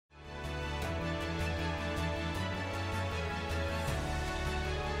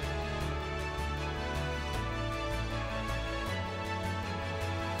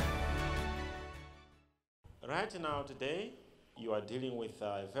Right now, today, you are dealing with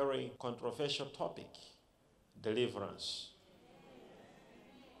a very controversial topic, deliverance.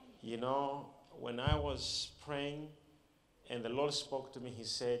 You know, when I was praying and the Lord spoke to me, He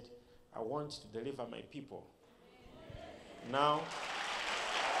said, I want to deliver my people. Now,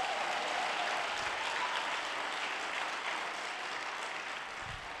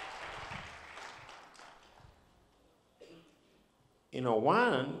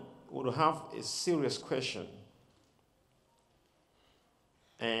 one would have a serious question.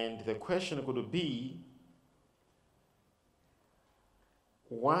 And the question could be,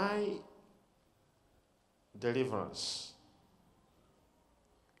 why deliverance?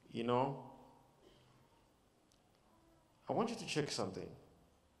 I want you to check something.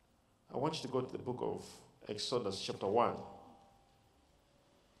 I want you to go to the book of Exodus chapter 1.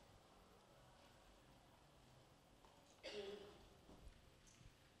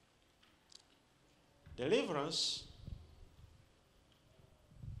 Deliverance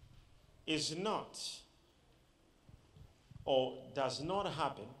is not or does not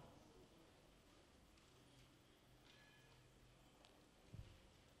happen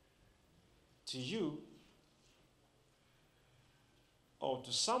to you or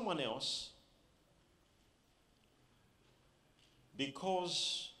to someone else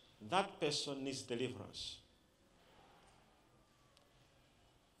because that person needs deliverance.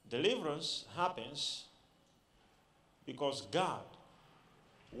 Deliverance happens because God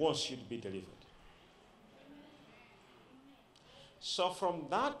wants you to be delivered. So from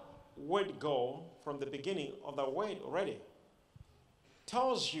that word go, from the beginning of the word already,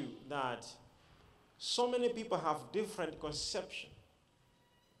 tells you that so many people have different conception,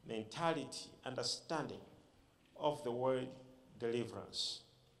 mentality, understanding of the word deliverance.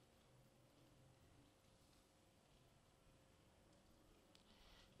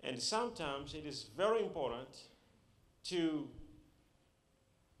 And sometimes it is very important to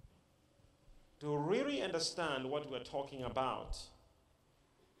really understand what we're talking about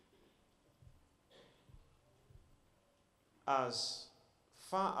as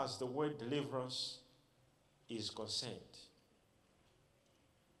far as the word deliverance is concerned.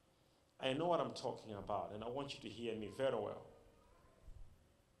 I know what I'm talking about, and I want you to hear me very well.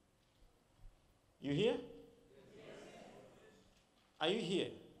 You here? Yes. Are you here?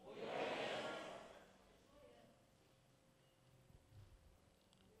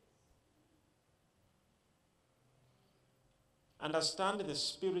 Understand the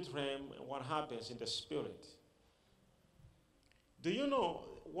spirit realm and what happens in the spirit. Do you know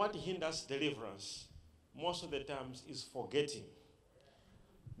what hinders deliverance? Most of the times is forgetting.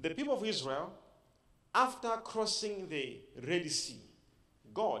 The people of Israel, after crossing the Red Sea,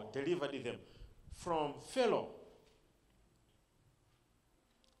 God delivered them from Pharaoh.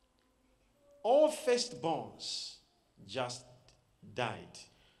 All firstborns just died.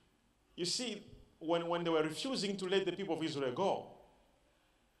 You see, when they were refusing to let the people of Israel go,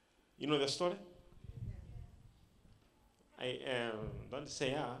 you know the story? Don't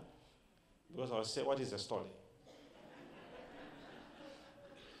say because I'll say, what is the story?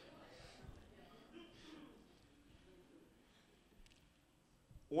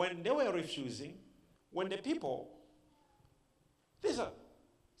 When they were refusing, when the people, listen,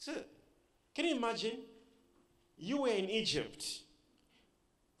 can you imagine? You were in Egypt.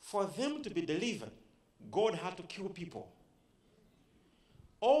 For them to be delivered, God had to kill people.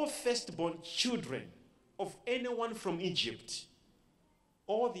 All firstborn children of anyone from Egypt,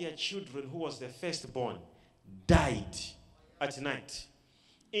 all their children who was the firstborn, died at night,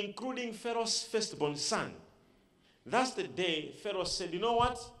 including Pharaoh's firstborn son. That's the day Pharaoh said, you know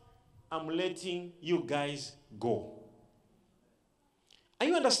what? I'm letting you guys go. Are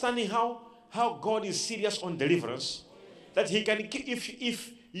you understanding how God is serious on deliverance? That He can,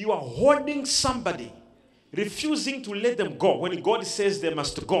 if you are holding somebody, refusing to let them go, when God says they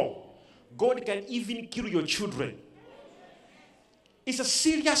must go, God can even kill your children. It's a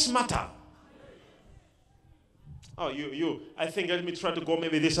serious matter. Oh, I think let me try to go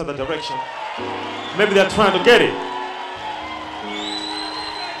maybe this other direction. Maybe they're trying to get it.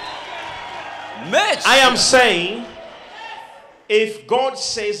 I am saying, if God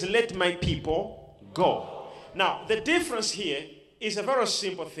says, let my people go. Now, the difference here is a very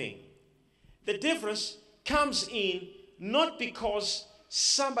simple thing. The difference comes in not because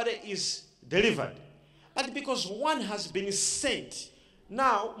somebody is delivered, but because one has been sent.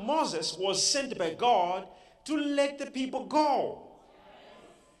 Now, Moses was sent by God to let the people go.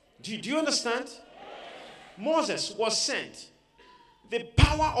 Do you understand? Moses was sent. The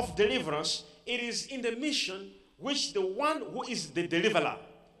power of deliverance, it is in the mission which the one who is the deliverer.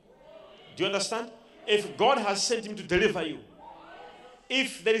 Do you understand? if God has sent him to deliver you,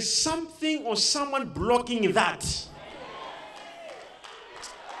 if there is something or someone blocking that,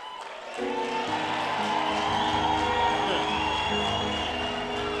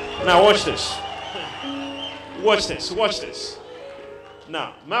 now watch this. Watch this. Watch this.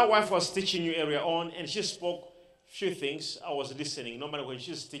 Now, my wife was teaching you earlier on, and she spoke a few things. I was listening. Normally, when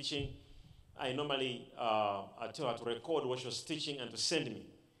she's teaching, I tell her to record what she was teaching and to send me,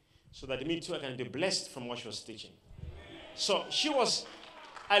 so that me too I can be blessed from what she was teaching. So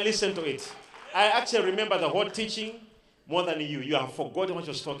I listened to it. I actually remember the whole teaching more than you. You have forgotten what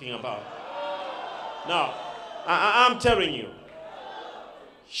she was talking about. Now, I'm telling you,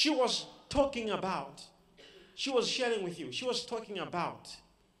 she was sharing with you, she was talking about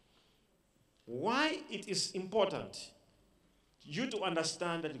why it is important you to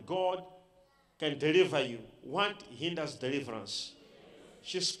understand that God can deliver you. What hinders deliverance?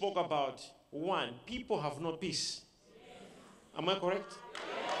 She spoke about, one, people have no peace. Am I correct?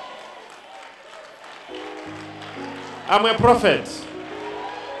 I'm a prophet.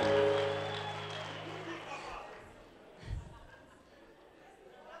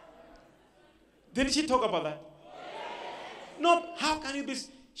 Didn't she talk about that? No, how can you be?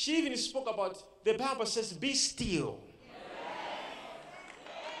 She even spoke about, the Bible says, be still.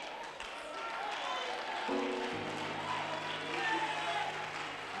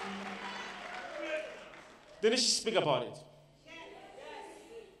 Didn't she speak about it?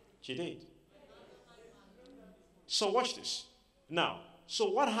 She did. So watch this. Now,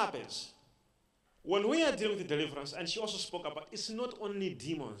 so what happens when we are dealing with deliverance? And she also spoke about, it's not only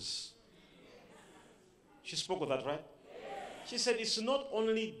demons. She spoke of that, right? She said it's not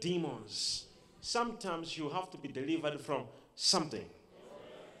only demons. Sometimes you have to be delivered from something.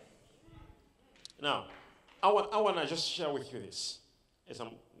 Now, I want to just share with you this as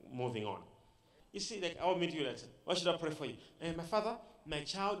I'm moving on. You see, like, I'll meet you later. What should I pray for you? My father, my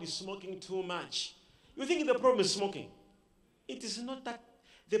child is smoking too much. You think the problem is smoking? It is not that.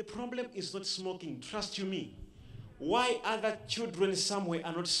 The problem is not smoking. Trust you me. Why other children somewhere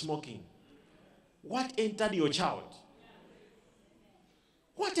are not smoking? What entered your child?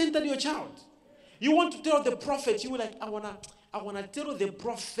 What entered your child? You want to tell the prophet, you were like, I wanna tell the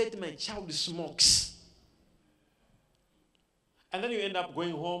prophet my child smokes. And then you end up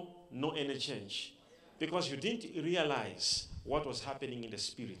going home, no any change. Because you didn't realize what was happening in the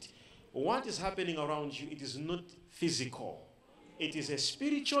spirit. What is happening around you, it is not physical. It is a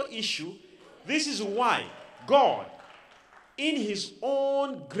spiritual issue. This is why God, in his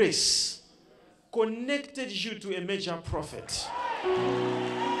own grace, connected you to a major prophet.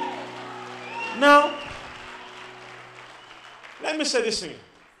 Now, let me say this thing.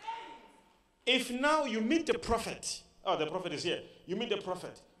 If now you meet the prophet, the prophet is here. You meet the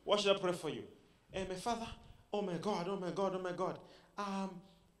prophet. What should I pray for you? My father, oh my God.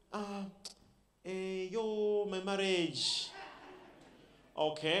 My marriage.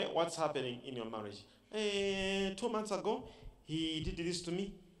 Okay, what's happening in your marriage? 2 months ago, he did this to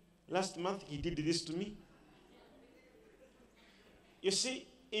me. Last month, he did this to me. You see,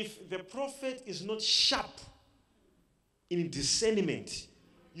 if the prophet is not sharp in discernment,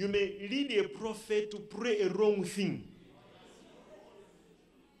 you may lead a prophet to pray a wrong thing.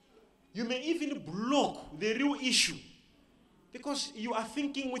 You may even block the real issue because you are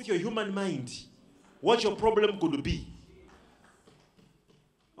thinking with your human mind what your problem could be.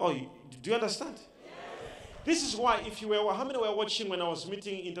 Oh, do you understand? This is why, how many were watching when I was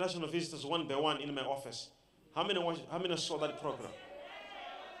meeting international visitors one by one in my office? How many saw that program?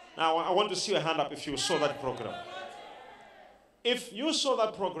 Now, I want to see your hand up if you saw that program. If you saw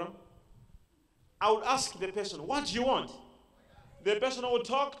that program, I would ask the person, what do you want? The person would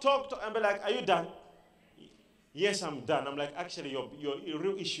talk, and be like, are you done? Yes, I'm done. I'm like, actually, your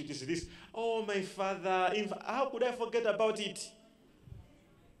real issue is this. Oh, my father, how could I forget about it?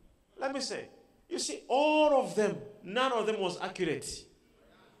 Let me say, you see, all of them, none of them was accurate.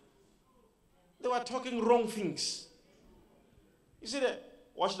 They were talking wrong things. You see that?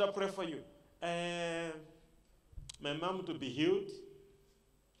 What should I pray for you? My mom to be healed.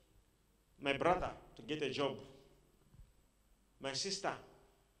 My brother to get a job. My sister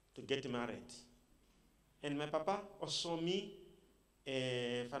to get married. And my papa also me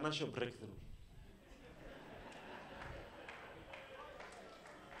a financial breakthrough.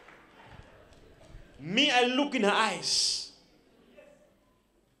 Me, I look in her eyes.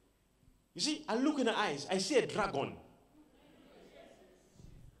 You see, I look in her eyes. I see a dragon.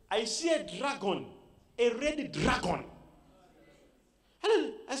 I see a dragon. A red dragon.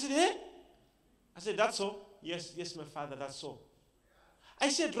 I said, hey? I said, that's so? Yes, my father, that's so. I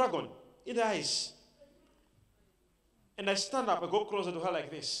see a dragon in the eyes. And I stand up, I go closer to her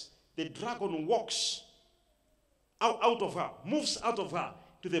like this. The dragon walks out of her, moves out of her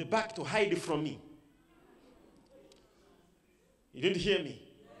to the back to hide from me. You didn't hear me?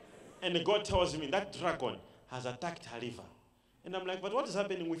 And God tells me that dragon has attacked her liver. And I'm like, but what is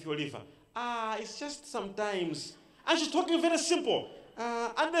happening with your liver? It's just sometimes. And she's talking very simple.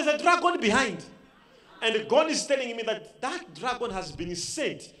 And there's a dragon behind. And God is telling me that that dragon has been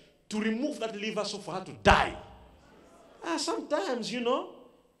sent to remove that liver so for her to die. Sometimes,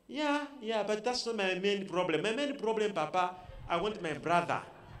 Yeah, but that's not my main problem. My main problem, Papa, I want my brother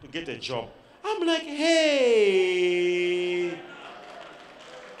to get a job. I'm like, hey.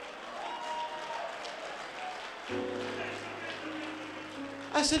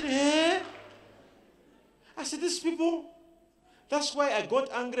 I said, hey. I said, these people. That's why I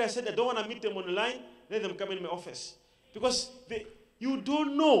got angry. I said, I don't want to meet them online. Let them come in my office. Because you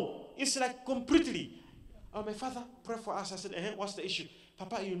don't know. It's like completely. My father, pray for us. I said, what's the issue?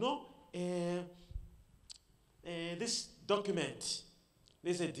 Papa, this document,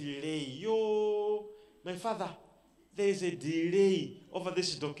 there's a delay. My father, there's a delay over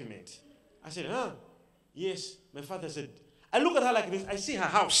this document. I said, yes. My father said, I look at her like this. I see her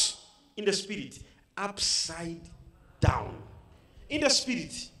house in the spirit, upside down. In the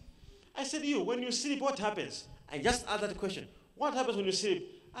spirit. I said, when you sleep, what happens? I just asked that question. What happens when you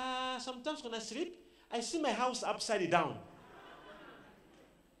sleep? Sometimes when I sleep, I see my house upside down.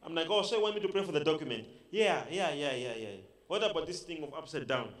 I'm like, so you want me to pray for the document? Yeah. What about this thing of upside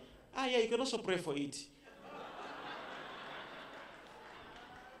down? Yeah, you can also pray for it.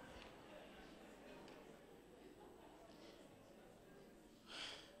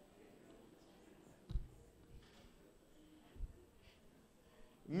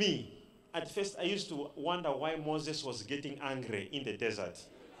 Me, at first I used to wonder why Moses was getting angry in the desert.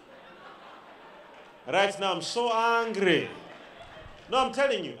 Right now I'm so angry. No, I'm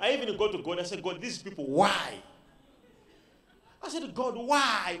telling you, I even go to God. I said, God, these people, why? I said, God,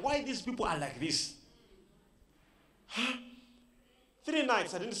 why? Why these people are like this? 3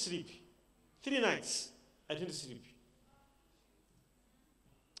 nights I didn't sleep. 3 nights I didn't sleep.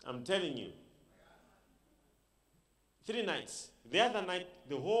 I'm telling you. 3 nights. The other night,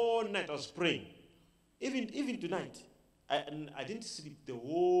 the whole night I was praying. Even tonight, I didn't sleep the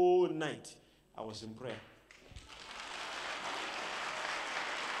whole night. I was in prayer.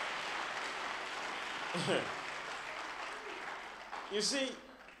 You see,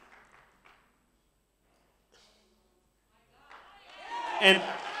 and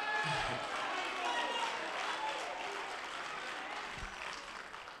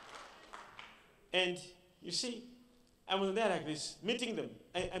you see, I was there like this, meeting them.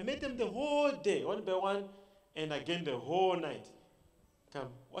 I met them the whole day, one by one, and again the whole night. Come,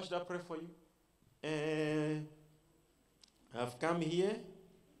 what should I pray for you? I've come here.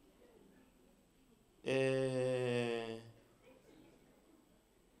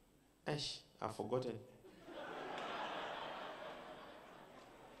 I've forgotten.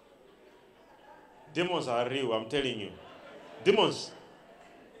 Demons are real, I'm telling you. Demons.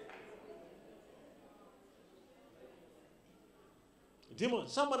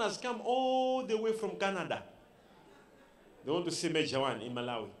 Demons. Someone has come all the way from Canada. They want to see Major One in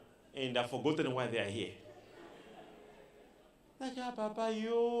Malawi. And I've forgotten why they are here. Like, Papa,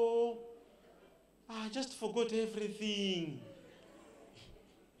 I just forgot everything.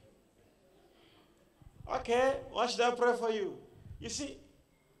 Okay, what should I pray for you? You see,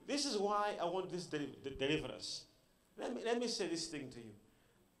 this is why I want this deliverance. Let me say this thing to you.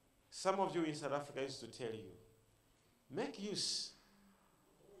 Some of you in South Africa used to tell you, make use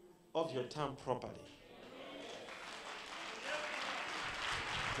of your time properly.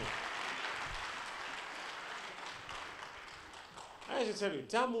 I used to tell you,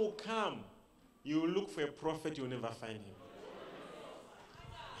 time will come, you will look for a prophet, you will never find him.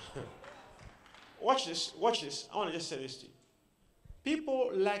 Watch this. I want to just say this to you.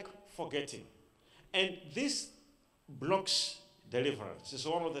 People like forgetting. And this blocks deliverance. It's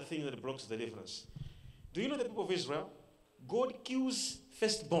one of the things that blocks deliverance. Do you know the people of Israel? God kills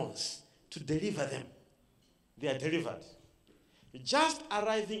firstborns to deliver them. They are delivered. Just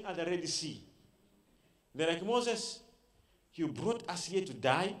arriving at the Red Sea. They're like, Moses, you brought us here to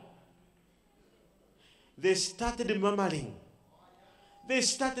die. They started murmuring.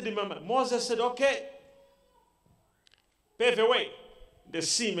 Moses said, okay, pave a way. The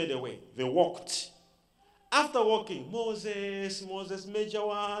sea made a way. They walked. After walking, Moses, Major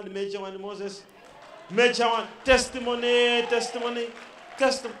One, Moses, Major One, testimony.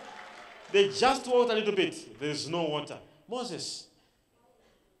 They just walked a little bit. There's no water. Moses,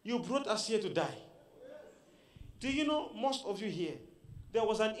 you brought us here to die. Do you know, most of you here, there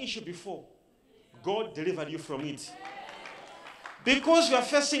was an issue before. God delivered you from it. Because you are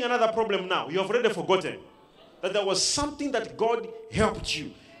facing another problem now, you have already forgotten that there was something that God helped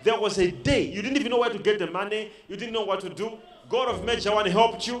you. There was a day, you didn't even know where to get the money, you didn't know what to do. God of Major One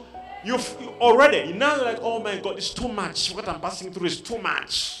helped you. You already, now you're like, oh my God, it's too much. What I'm passing through is too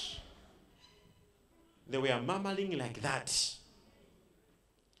much. They were murmuring like that.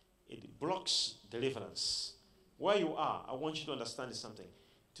 It blocks deliverance. Where you are, I want you to understand something.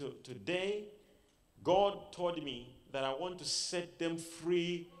 Today, God told me that I want to set them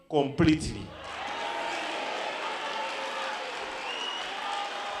free completely.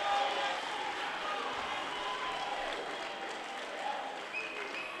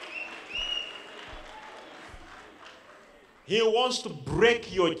 He wants to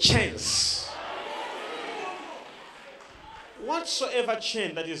break your chains. Whatsoever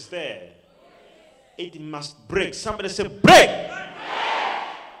chain that is there, it must break. Somebody say, break!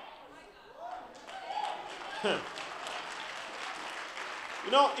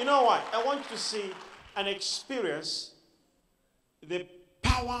 You know what? I want you to see and experience the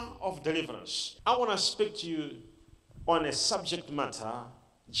power of deliverance. I want to speak to you on a subject matter,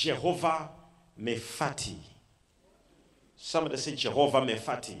 JEHOVAH MEPHALTI. Somebody say JEHOVAH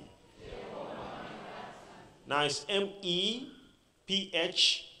MEPHALTI. Now it's MEPHALTI.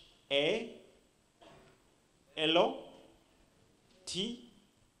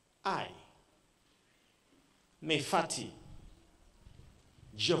 MEPHALTI.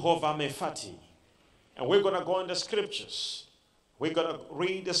 JEHOVAH MEPHALTI. And we're going to go in the scriptures. We're going to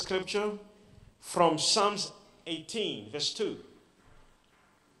read the scripture from Psalms 18, verse 2.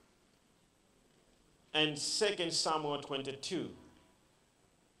 And 2 Samuel 22,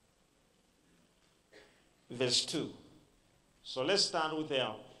 verse 2. So let's start with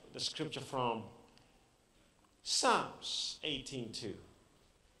the scripture from Psalms 18:2.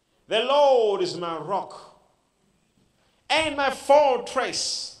 The Lord is my rock and my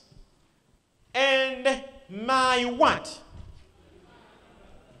fortress and my what?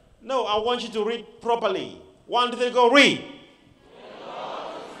 No, I want you to read properly. 1, 2, 3, go read.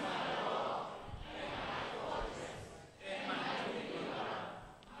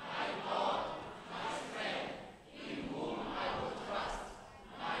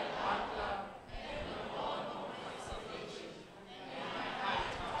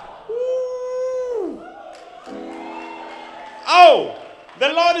 Oh, the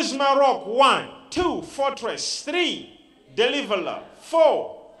Lord is my rock. 1, 2, fortress. 3, deliverer.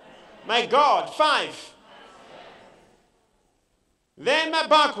 4, my God. 5. Then my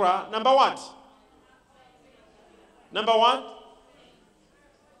background. Number what? Number 1?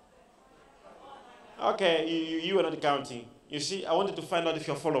 Okay, you are not counting. You see, I wanted to find out if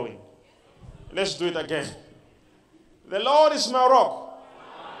you're following. Let's do it again. The Lord is my rock.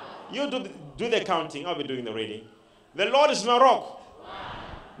 You do the counting. I'll be doing the reading. The Lord is my rock,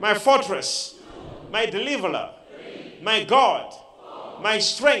 my fortress, my deliverer, my God, my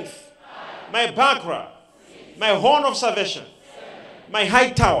strength, my background, my horn of salvation, my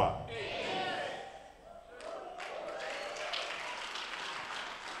high tower.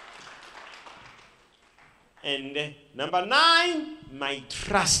 And number 9, my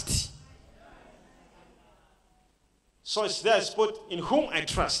trust. So it's there, it's put in whom I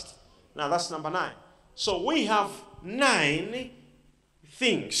trust. Now that's number 9. So we have 9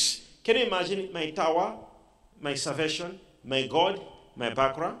 things. Can you imagine my tower, my salvation, my God, my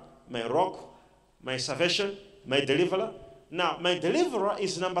background, my rock, my salvation, my deliverer? Now, my deliverer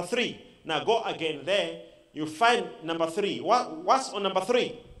is number 3. Now, go again there. You find number 3. What's on number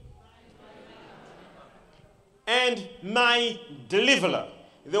 3? And my deliverer.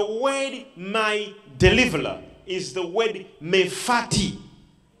 The word my deliverer is the word MEPHALTI.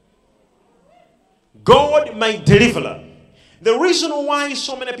 God, my deliverer. The reason why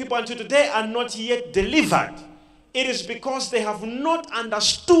so many people until today are not yet delivered, it is because they have not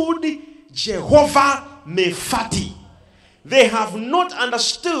understood JEHOVAH MEPHALTI. They have not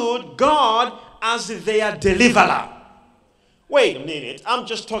understood God as their deliverer. Wait a minute. I'm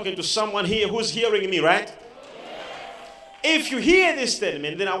just talking to someone here who's hearing me, right? If you hear this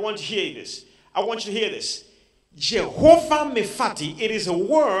statement, then I want to hear this. I want you to hear this. JEHOVAH MEPHALTI, it is a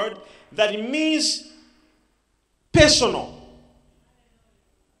word that means personal.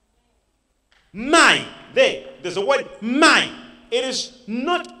 My. There's a word my. It is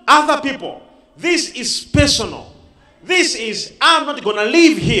not other people. This is personal. This is, I'm not going to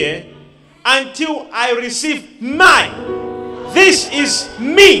live here until I receive my. This is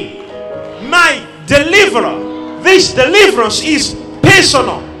me. My deliverer. This deliverance is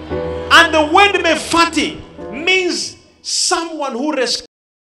personal. And the word MEPHALTI means someone who rescues